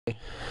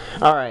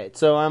Alright,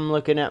 so I'm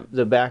looking at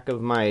the back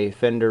of my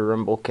Fender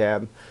rumble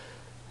cab.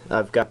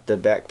 I've got the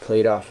back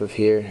plate off of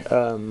here.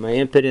 My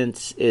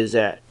impedance is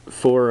at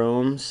 4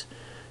 ohms,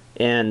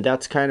 and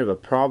that's kind of a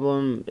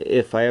problem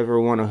if I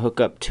ever want to hook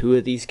up two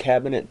of these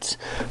cabinets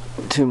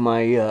to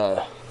my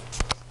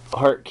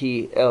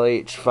Hartkey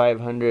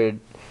LH500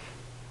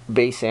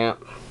 bass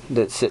amp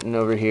that's sitting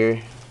over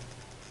here.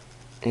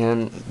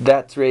 And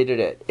that's rated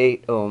at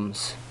 8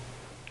 ohms.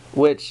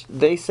 Which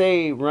they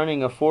say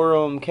running a 4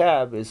 ohm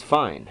cab is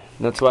fine.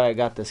 That's why I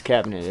got this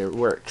cabinet. It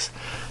works.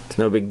 It's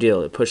no big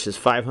deal. It pushes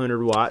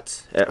 500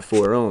 watts at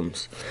 4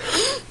 ohms.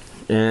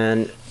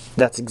 And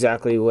that's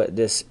exactly what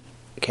this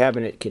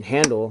cabinet can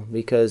handle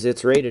because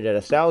it's rated at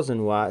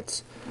 1000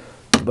 watts,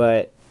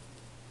 but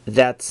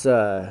that's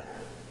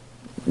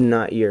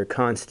not your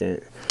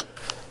constant.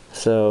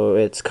 So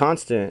its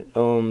constant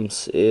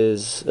ohms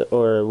is,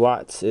 or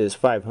watts is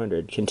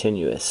 500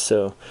 continuous.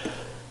 So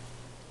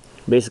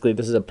basically,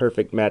 this is a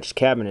perfect matched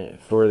cabinet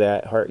for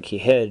that Hartkey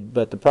head,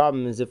 but the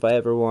problem is if I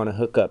ever want to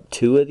hook up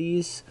two of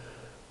these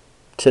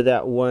to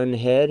that one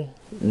head,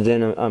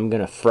 then I'm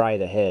going to fry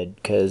the head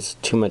because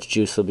too much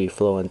juice will be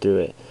flowing through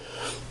it.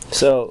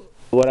 So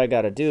what I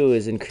got to do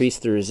is increase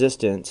the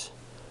resistance.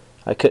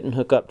 I couldn't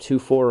hook up two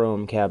 4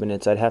 ohm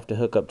cabinets. I'd have to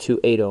hook up two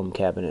 8 ohm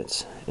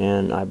cabinets,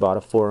 and I bought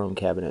a 4 ohm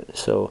cabinet.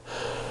 So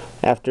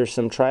after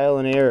some trial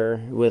and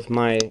error with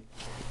my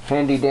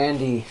handy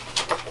dandy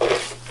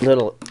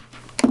little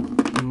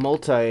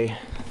multi-gauge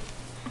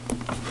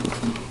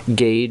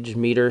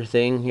meter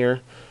thing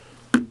here,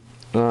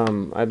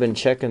 I've been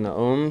checking the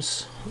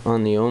ohms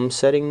on the ohm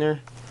setting there,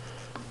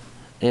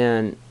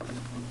 and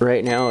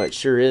right now it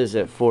sure is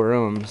at 4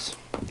 ohms.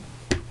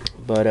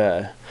 But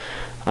I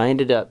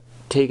ended up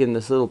taking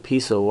this little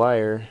piece of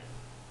wire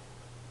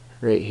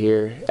right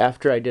here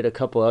after I did a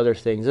couple other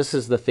things. This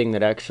is the thing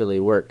that actually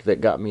worked, that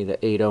got me the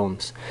 8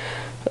 ohms.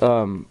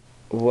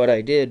 What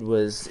I did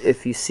was,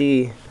 if you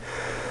see,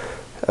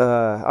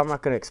 I'm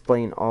not going to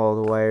explain all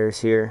the wires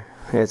here.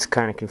 It's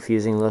kind of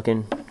confusing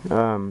looking,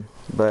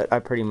 but I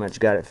pretty much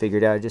got it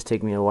figured out. It just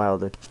took me a while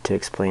to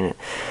explain it.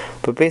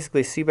 But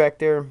basically, see back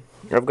there,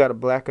 I've got a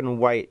black and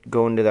white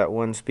going to that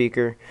one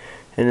speaker,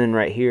 and then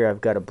right here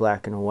I've got a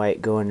black and a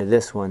white going to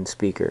this one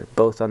speaker,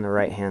 both on the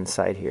right hand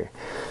side here.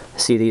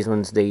 See, these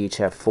ones, they each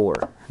have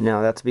 4.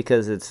 Now that's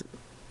because it's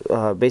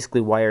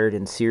basically wired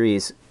in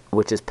series,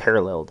 which is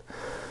paralleled.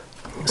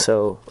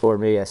 So, or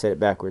maybe I said it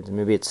backwards.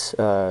 Maybe it's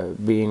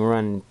being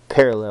run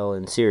parallel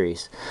in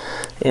series,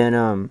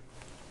 and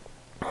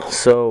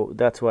so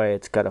that's why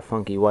it's got a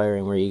funky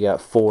wiring where you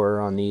got 4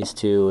 on these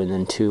two and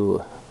then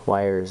 2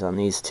 wires on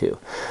these two.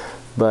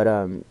 But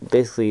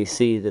basically, you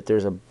see that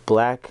there's a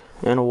black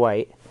and a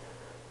white.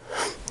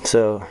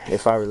 So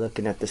if I were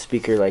looking at the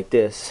speaker like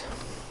this,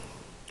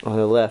 on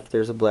the left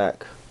there's a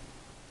black,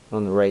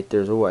 on the right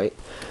there's a white.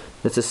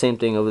 It's the same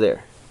thing over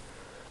there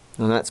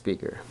on that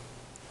speaker.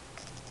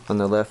 On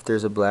the left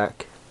there's a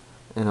black,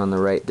 and on the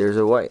right there's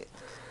a white.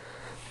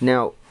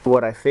 Now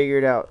what I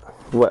figured out,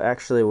 what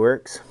actually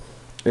works,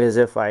 is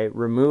if I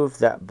remove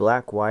that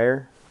black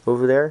wire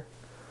over there,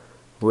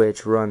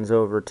 which runs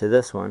over to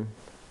this one,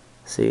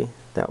 see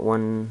that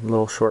one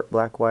little short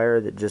black wire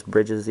that just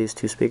bridges these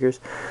two speakers,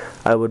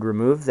 I would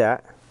remove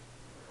that,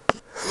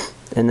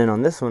 and then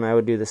on this one I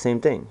would do the same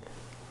thing.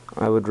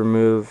 I would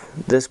remove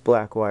this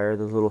black wire,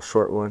 the little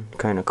short one,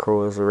 kind of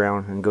curls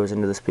around and goes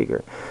into the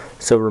speaker.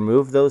 So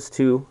remove those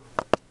two,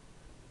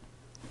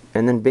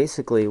 and then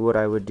basically what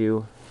I would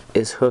do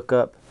is hook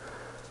up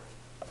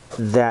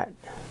that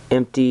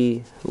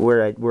empty,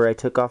 where I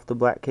took off the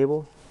black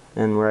cable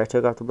and where I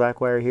took off the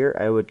black wire here,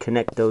 I would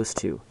connect those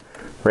two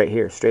right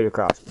here straight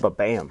across, but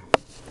bam,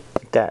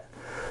 like that.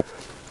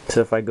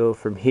 So if I go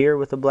from here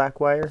with a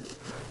black wire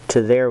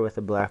to there with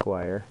a black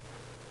wire,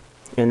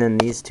 and then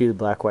these two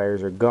black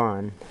wires are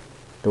gone,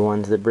 the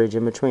ones that bridge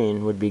in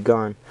between would be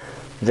gone,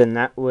 then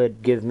that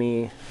would give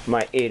me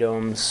my 8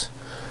 ohms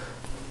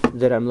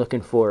that I'm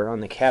looking for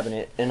on the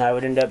cabinet, and I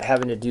would end up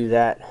having to do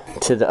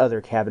that to the other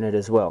cabinet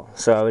as well.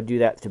 So I would do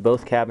that to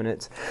both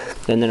cabinets,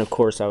 and then of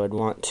course I would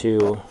want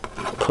to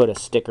put a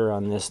sticker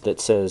on this that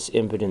says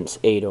impedance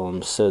 8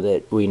 ohms so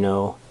that we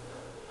know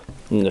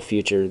in the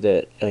future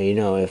that you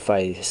know, if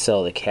I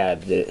sell the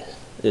cab, that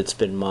it's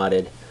been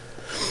modded.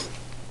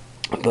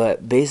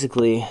 But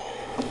basically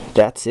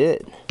that's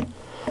it.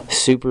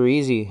 Super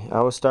easy.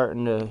 I was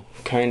starting to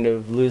kind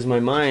of lose my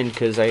mind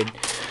because I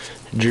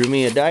drew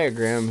me a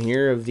diagram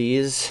here of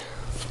these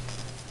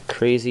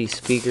crazy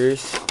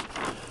speakers,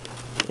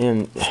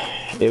 and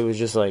it was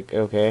just like,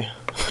 okay.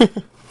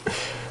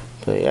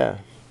 But yeah,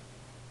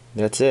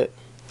 that's it.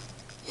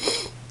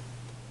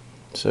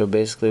 So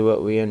basically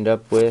what we end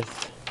up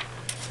with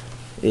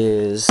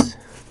is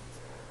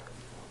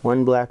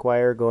one black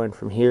wire going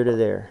from here to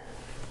there,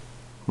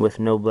 with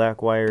no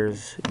black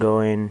wires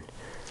going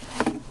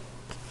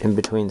in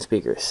between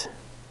speakers.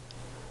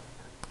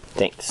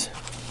 Thanks.